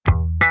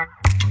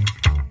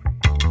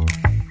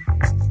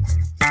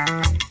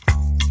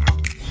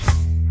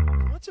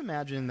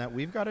imagine that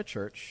we've got a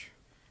church.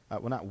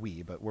 Well, not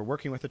we, but we're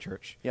working with a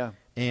church. Yeah.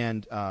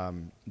 And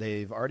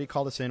they've already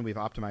called us in. We've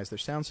optimized their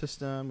sound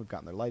system. We've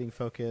gotten their lighting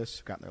focus.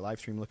 We've gotten their live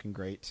stream looking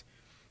great.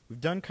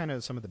 We've done kind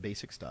of some of the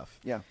basic stuff.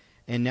 Yeah.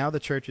 And now the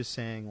church is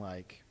saying,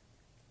 like,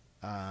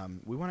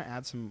 we want to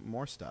add some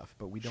more stuff,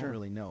 but we don't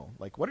really know.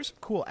 Like, what are some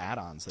cool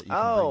add-ons that you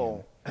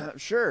can bring in?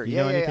 Sure. You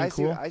know anything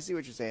cool? I see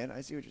what you're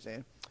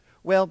saying.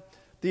 Well,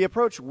 the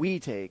approach we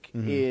take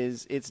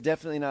is it's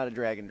definitely not a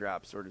drag and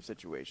drop sort of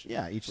situation.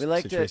 Yeah, each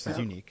situation is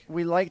unique.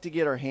 We like to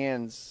get our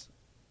hands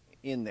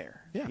in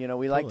there. Yeah, you know,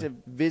 we like to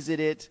visit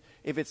it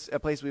if it's a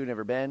place we've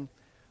never been.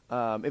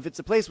 If it's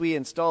a place we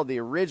installed the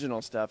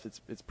original stuff,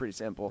 it's pretty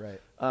simple.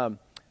 Right.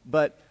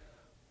 But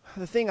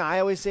the thing I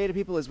always say to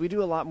people is we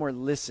do a lot more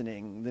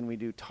listening than we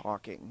do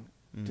talking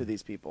to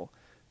these people.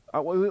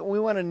 We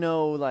want to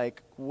know,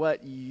 like, what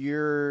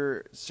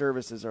your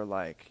services are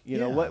like. You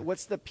know,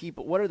 what's the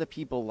people? What are the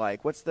people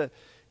like?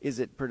 Is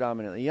it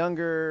predominantly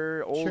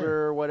younger,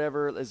 older,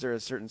 whatever? Is there a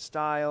certain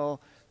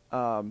style?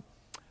 You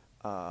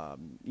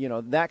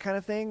know, that kind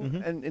of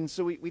thing. And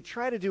so we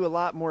try to do a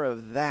lot more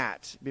of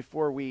that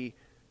before we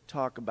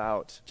talk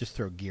about just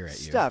throw gear at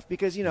stuff,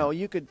 because you know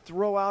you could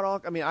throw out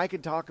all. I mean, I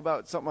could talk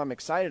about something I'm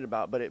excited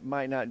about, but it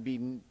might not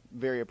be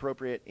very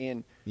appropriate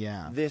in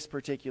this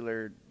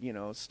particular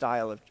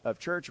style of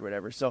church or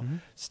whatever. So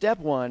step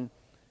one,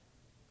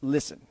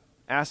 listen,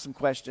 ask some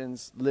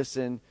questions,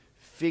 listen,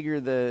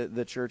 figure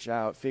the church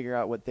out, figure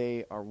out what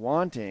they are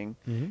wanting,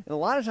 and a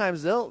lot of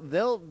times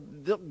they'll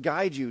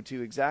guide you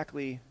to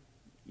exactly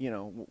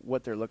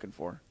what they're looking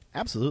for.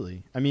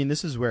 Absolutely. I mean,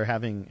 this is where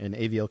having an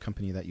AVL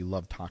company that you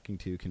love talking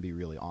to can be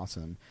really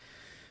awesome,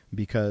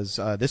 because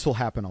this will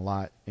happen a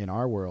lot in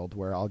our world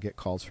where I'll get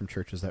calls from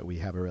churches that we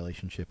have a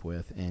relationship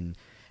with, and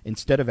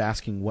instead of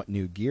asking what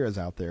new gear is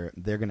out there,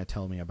 they're going to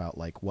tell me about,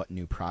 like, what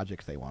new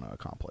project they want to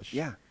accomplish.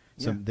 Yeah.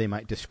 So they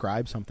might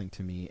describe something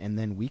to me, and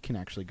then we can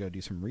actually go do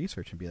some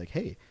research and be like,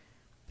 hey,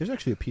 there's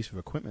actually a piece of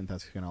equipment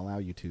that's going to allow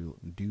you to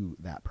do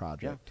that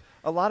project.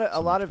 Yeah. A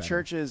lot of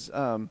churches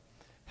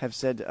have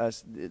said to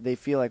us they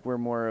feel like we're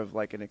more of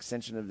like an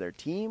extension of their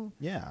team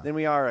than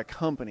we are a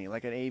company,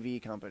 like an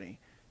AV company,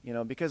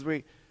 because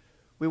we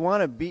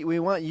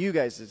want you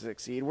guys to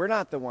succeed. We're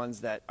not the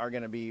ones that are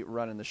going to be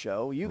running the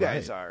show. You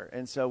guys are.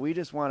 And so we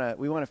just want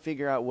to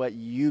figure out what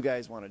you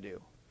guys want to do.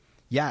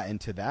 Yeah.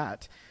 And to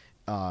that,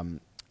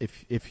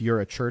 if you're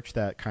a church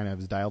that kind of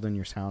is dialed in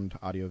your sound,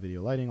 audio,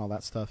 video, lighting, all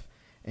that stuff,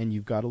 and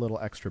you've got a little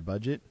extra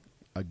budget,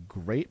 a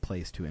great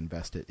place to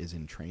invest it is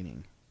in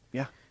training.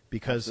 Yeah.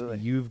 Because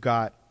you've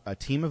got a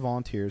team of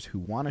volunteers who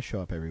want to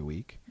show up every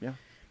week. Yeah.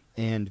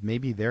 And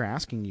maybe they're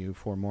asking you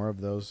for more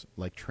of those,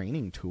 like,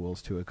 training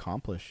tools to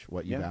accomplish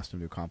what you've asked them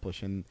to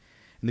accomplish. And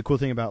the cool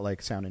thing about,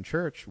 like, Sound in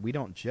Church, we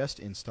don't just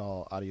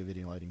install audio,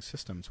 video, lighting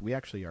systems. We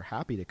actually are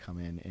happy to come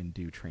in and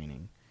do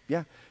training.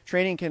 Yeah.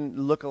 Training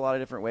can look a lot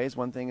of different ways.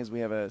 One thing is we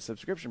have a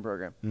subscription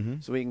program.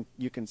 So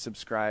you can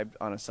subscribe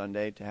on a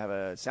Sunday to have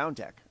a sound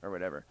tech or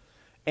whatever.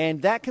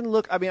 And that can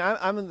look, I mean,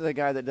 I'm the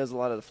guy that does a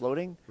lot of the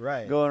floating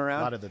going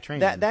around. A lot of the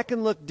training. That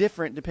can look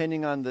different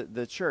depending on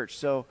the church.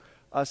 So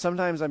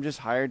sometimes I'm just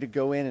hired to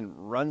go in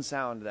and run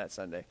sound that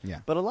Sunday. Yeah.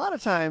 But a lot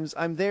of times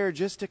I'm there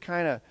just to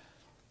kind of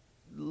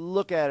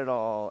look at it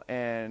all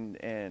and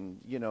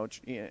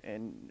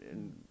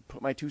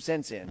put my 2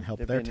 cents in. And help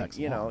their techs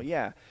along.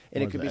 And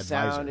it could be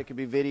sound, it could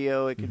be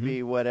video, it could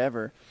be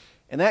whatever.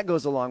 And that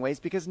goes a long ways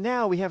because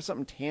now we have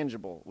something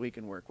tangible we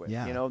can work with.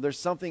 Yeah. There's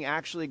something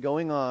actually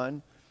going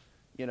on.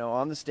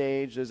 On the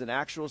stage, there's an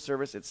actual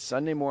service. It's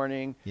Sunday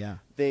morning. Yeah.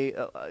 They,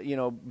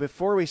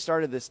 before we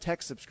started this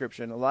tech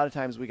subscription, a lot of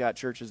times we got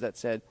churches that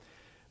said,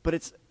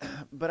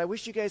 but I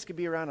wish you guys could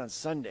be around on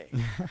Sunday,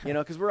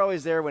 because we're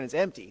always there when it's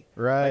empty,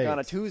 right? Like on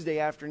a Tuesday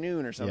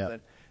afternoon or something.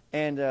 Yep.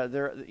 And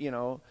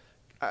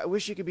I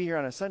wish you could be here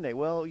on a Sunday.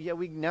 Well, yeah,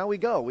 we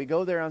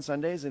go there on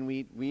Sundays and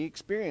we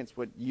experience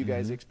what you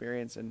guys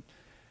experience, and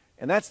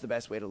that's the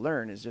best way to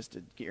learn is just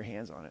to get your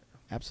hands on it.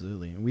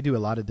 Absolutely. And we do a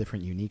lot of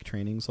different unique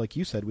trainings. Like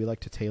you said, we like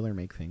to tailor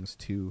make things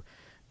to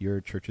your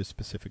church's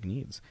specific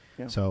needs.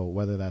 Yeah. So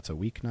whether that's a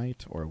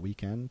weeknight or a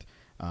weekend,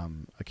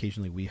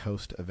 occasionally we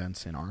host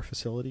events in our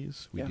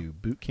facilities. We do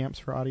boot camps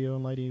for audio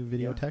and lighting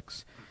video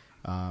techs,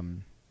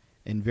 and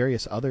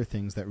various other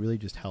things that really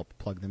just help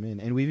plug them in.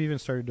 And we've even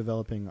started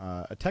developing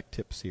a tech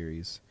tip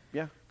series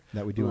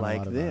that we do like a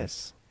lot of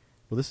this.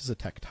 Well, this is a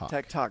tech talk.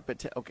 Tech talk, but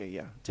tech tips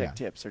are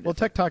different. Well,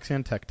 tech talks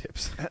and tech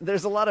tips.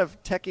 There's a lot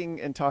of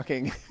teching and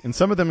talking. And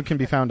some of them can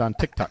be found on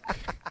TikTok.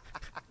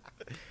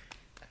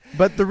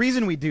 But the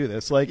reason we do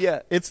this,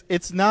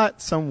 it's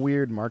not some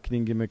weird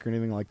marketing gimmick or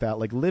anything like that.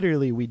 Like,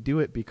 literally, we do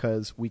it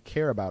because we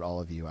care about all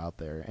of you out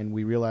there. And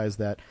we realize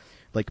that,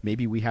 like,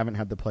 maybe we haven't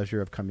had the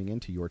pleasure of coming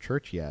into your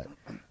church yet.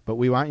 But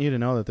we want you to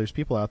know that there's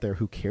people out there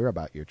who care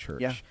about your church.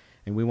 Yeah.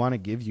 And we want to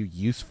give you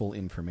useful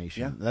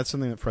information. Yeah. That's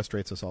something that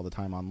frustrates us all the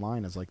time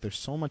online is, like, there's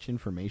so much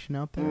information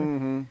out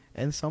there,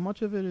 and so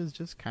much of it is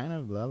just kind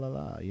of blah, blah,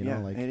 blah.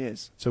 Like, it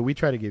is. So we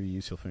try to give you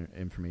useful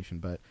information.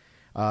 But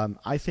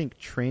I think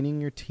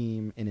training your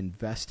team and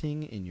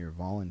investing in your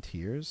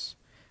volunteers,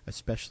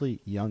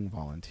 especially young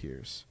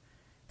volunteers,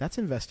 that's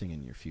investing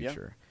in your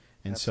future.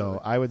 And Absolutely.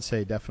 so I would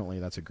say definitely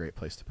that's a great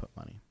place to put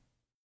money.